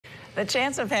The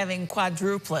chance of having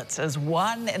quadruplets is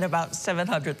 1 in about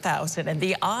 700,000, and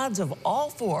the odds of all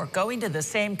 4 going to the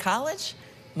same college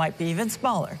might be even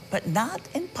smaller, but not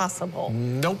impossible.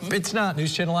 Nope, it's not.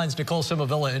 News Channel 9's Nicole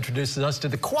Simavilla introduces us to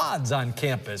the quads on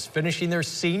campus, finishing their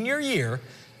senior year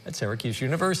at Syracuse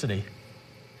University.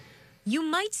 You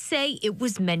might say it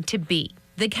was meant to be.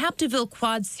 The Captiville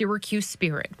Quad Syracuse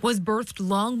spirit was birthed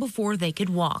long before they could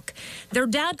walk. Their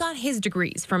dad got his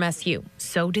degrees from SU,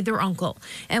 so did their uncle.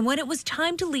 And when it was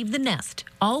time to leave the nest,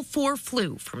 all 4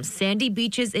 flew from sandy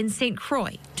beaches in St.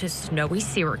 Croix to snowy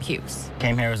Syracuse.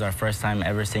 Came here was our first time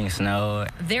ever seeing snow.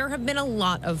 There have been a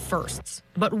lot of firsts,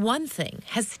 but one thing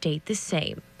has stayed the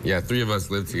same. Yeah, 3 of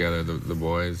us live together, the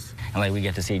boys. And like we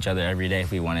get to see each other every day if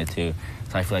we wanted to.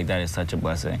 So I feel like that is such a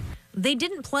blessing. They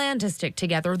didn't plan to stick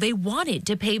together. They wanted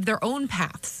to pave their own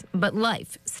paths, but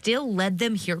life still led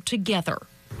them here together.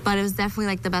 But it was definitely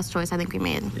like the best choice I think we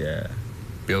made. Yeah.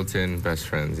 Built-in best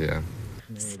friends, yeah.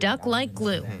 Stuck like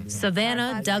glue.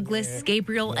 Savannah, Douglas,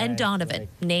 Gabriel, and Donovan,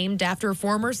 named after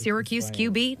former Syracuse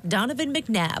QB Donovan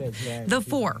McNabb. The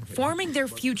 4 forming their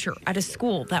future at a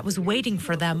school that was waiting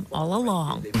for them all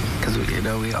along. Because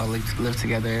we all live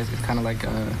together. It's kind of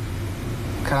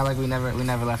like we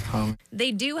never left home.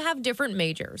 They do have different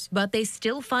majors, but they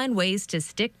still find ways to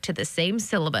stick to the same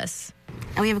syllabus.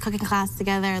 And we have a cooking class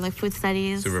together, like food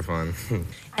studies. Super fun.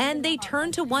 And they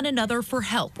turn to one another for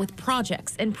help with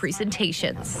projects and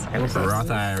presentations. For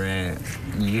Roth IRA,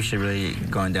 you should really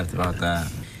go in depth about that.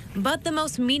 But the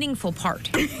most meaningful part,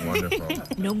 Wonderful.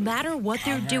 no matter what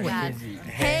they're doing,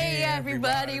 Hey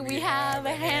everybody, we have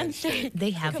a handshake.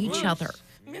 they have each other.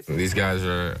 These guys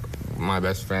are my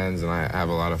best friends, and I have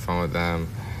a lot of fun with them,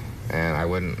 and I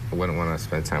wouldn't want to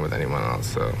spend time with anyone else,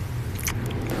 so.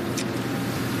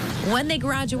 When they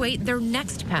graduate, their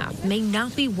next path may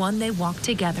not be one they walk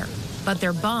together, but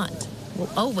their bond will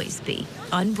always be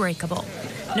unbreakable.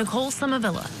 Nicole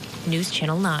Simavilla, News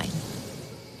Channel 9.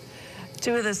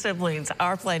 2 of the siblings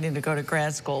are planning to go to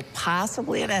grad school,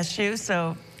 possibly at SU,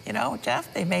 so, you know,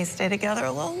 Jeff, they may stay together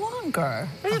a little longer.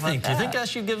 What do you think? Do you think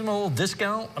SU gives them a little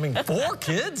discount? I mean, 4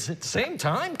 kids at the same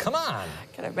time? Come on. I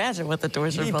can imagine what the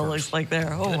tuition bill looks like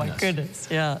there. Oh, my goodness.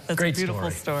 Yeah, that's Great a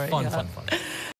beautiful story. Fun, yeah. fun.